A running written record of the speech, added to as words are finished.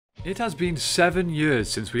It has been 7 years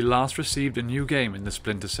since we last received a new game in the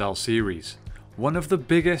Splinter Cell series. One of the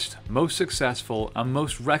biggest, most successful and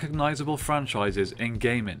most recognisable franchises in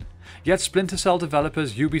gaming. Yet Splinter Cell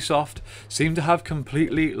developers Ubisoft seem to have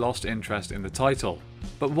completely lost interest in the title.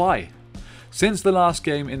 But why? Since the last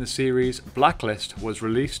game in the series, Blacklist, was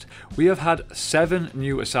released, we have had 7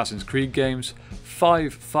 new Assassin's Creed games,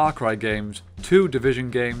 5 Far Cry games, 2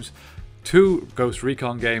 Division games, 2 Ghost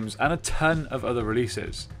Recon games, and a ton of other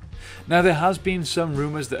releases. Now there has been some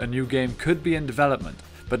rumours that a new game could be in development,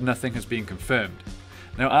 but nothing has been confirmed.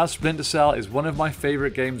 Now as Splinter Cell is one of my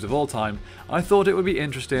favourite games of all time, I thought it would be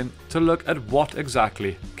interesting to look at what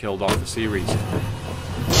exactly killed off the series.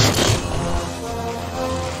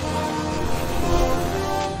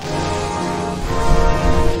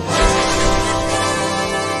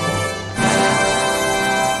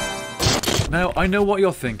 Now I know what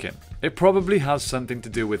you're thinking, it probably has something to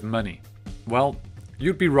do with money. Well,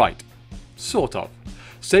 you'd be right. Sort of.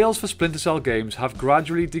 Sales for Splinter Cell games have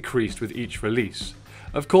gradually decreased with each release.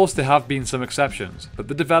 Of course there have been some exceptions, but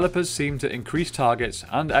the developers seem to increase targets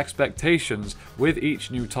and expectations with each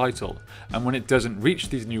new title, and when it doesn't reach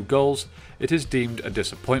these new goals, it is deemed a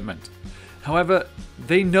disappointment. However,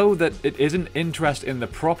 they know that it isn't interest in the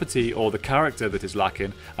property or the character that is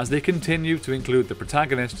lacking, as they continue to include the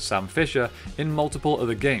protagonist, Sam Fisher, in multiple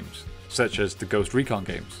other games, such as the Ghost Recon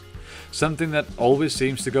games. Something that always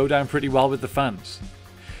seems to go down pretty well with the fans.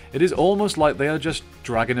 It is almost like they are just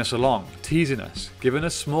dragging us along, teasing us, giving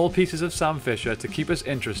us small pieces of Sam Fisher to keep us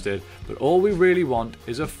interested, but all we really want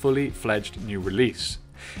is a fully fledged new release.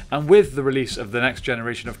 And with the release of the next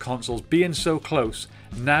generation of consoles being so close,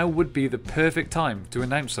 now would be the perfect time to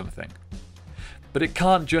announce something. But it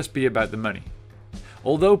can't just be about the money.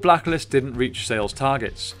 Although Blacklist didn't reach sales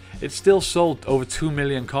targets, it still sold over 2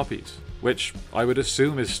 million copies, which I would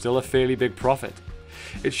assume is still a fairly big profit.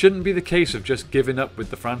 It shouldn't be the case of just giving up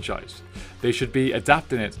with the franchise. They should be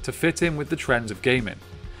adapting it to fit in with the trends of gaming.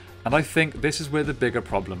 And I think this is where the bigger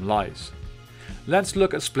problem lies. Let's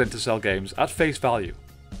look at Splinter Cell games at face value.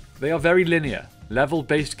 They are very linear,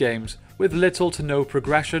 level-based games with little to no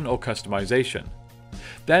progression or customization.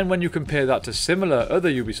 Then when you compare that to similar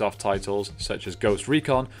other Ubisoft titles, such as Ghost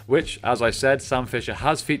Recon, which, as I said, Sam Fisher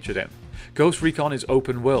has featured in. Ghost Recon is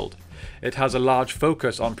open world. It has a large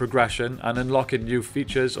focus on progression and unlocking new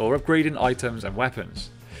features or upgrading items and weapons.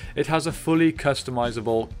 It has a fully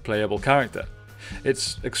customizable, playable character.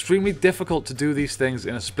 It's extremely difficult to do these things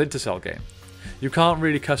in a Splinter Cell game. You can't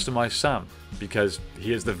really customize Sam, because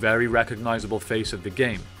he is the very recognizable face of the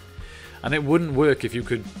game. And it wouldn't work if you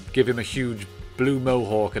could give him a huge blue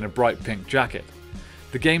mohawk and a bright pink jacket.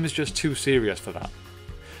 The game is just too serious for that.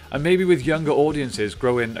 And maybe with younger audiences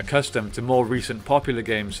growing accustomed to more recent popular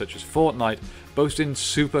games such as Fortnite, boasting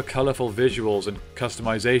super colourful visuals and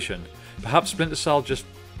customization, perhaps Splinter Cell just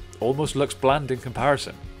almost looks bland in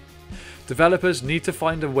comparison. Developers need to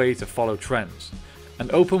find a way to follow trends. An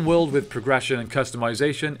open world with progression and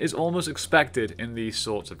customization is almost expected in these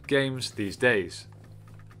sorts of games these days.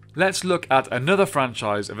 Let's look at another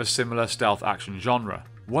franchise of a similar stealth action genre,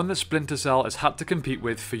 one that Splinter Cell has had to compete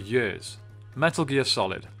with for years: Metal Gear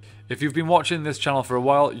Solid. If you've been watching this channel for a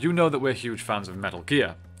while, you know that we're huge fans of Metal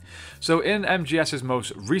Gear. So in MGS's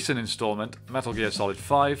most recent installment, Metal Gear Solid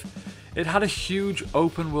 5, it had a huge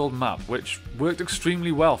open world map which worked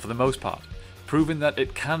extremely well for the most part, proving that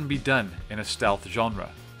it can be done in a stealth genre.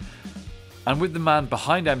 And with the man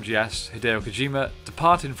behind MGS, Hideo Kojima,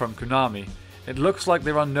 departing from Konami, it looks like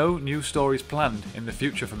there are no new stories planned in the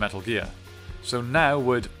future for Metal Gear. So now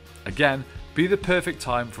would, again, be the perfect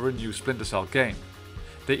time for a new Splinter Cell game.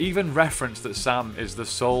 They even reference that Sam is the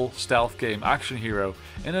sole stealth game action hero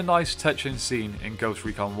in a nice touching scene in Ghost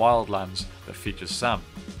Recon Wildlands that features Sam.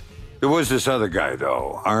 There was this other guy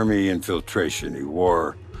though, Army Infiltration. He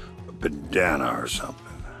wore a bandana or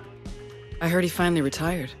something. I heard he finally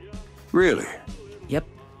retired. Really? Yep.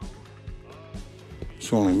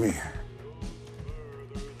 It's only me.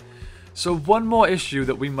 So one more issue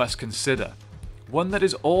that we must consider. One that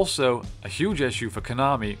is also a huge issue for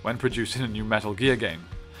Konami when producing a new Metal Gear game.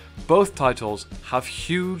 Both titles have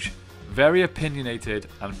huge, very opinionated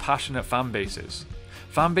and passionate fan bases.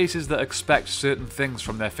 Fan bases that expect certain things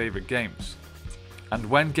from their favourite games. And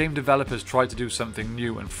when game developers try to do something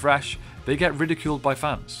new and fresh, they get ridiculed by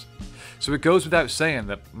fans. So it goes without saying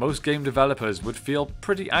that most game developers would feel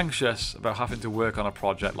pretty anxious about having to work on a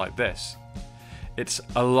project like this. It's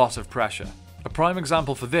a lot of pressure. A prime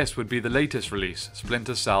example for this would be the latest release,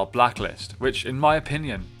 Splinter Cell Blacklist, which in my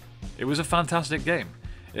opinion, it was a fantastic game.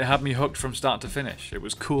 It had me hooked from start to finish. It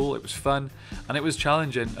was cool, it was fun, and it was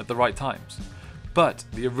challenging at the right times. But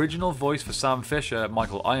the original voice for Sam Fisher,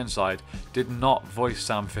 Michael Ironside, did not voice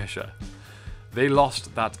Sam Fisher. They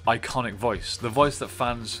lost that iconic voice, the voice that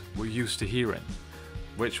fans were used to hearing,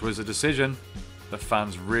 which was a decision that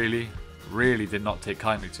fans really did not take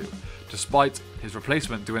kindly to, despite his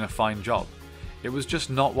replacement doing a fine job. It was just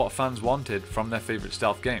not what fans wanted from their favourite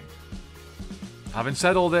stealth game. Having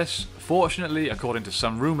said all this, fortunately, according to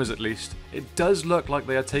some rumours at least, it does look like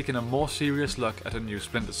they are taking a more serious look at a new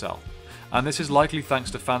Splinter Cell, and this is likely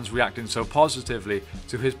thanks to fans reacting so positively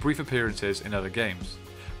to his brief appearances in other games.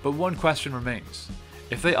 But one question remains: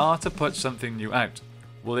 if they are to put something new out,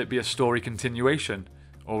 will it be a story continuation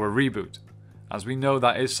or a reboot? As we know,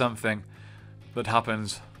 that is something that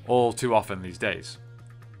happens all too often these days.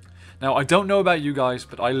 Now, I don't know about you guys,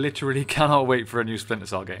 but I literally cannot wait for a new Splinter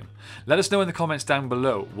Cell game. Let us know in the comments down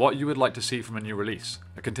below what you would like to see from a new release,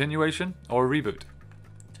 a continuation or a reboot.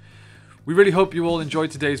 We really hope you all enjoyed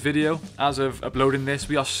today's video. As of uploading this,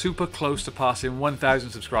 we are super close to passing 1,000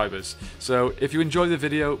 subscribers. So if you enjoyed the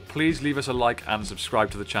video, please leave us a like and subscribe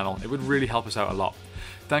to the channel. It would really help us out a lot.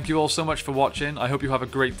 Thank you all so much for watching. I hope you have a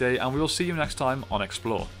great day, and we will see you next time on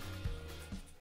Explore.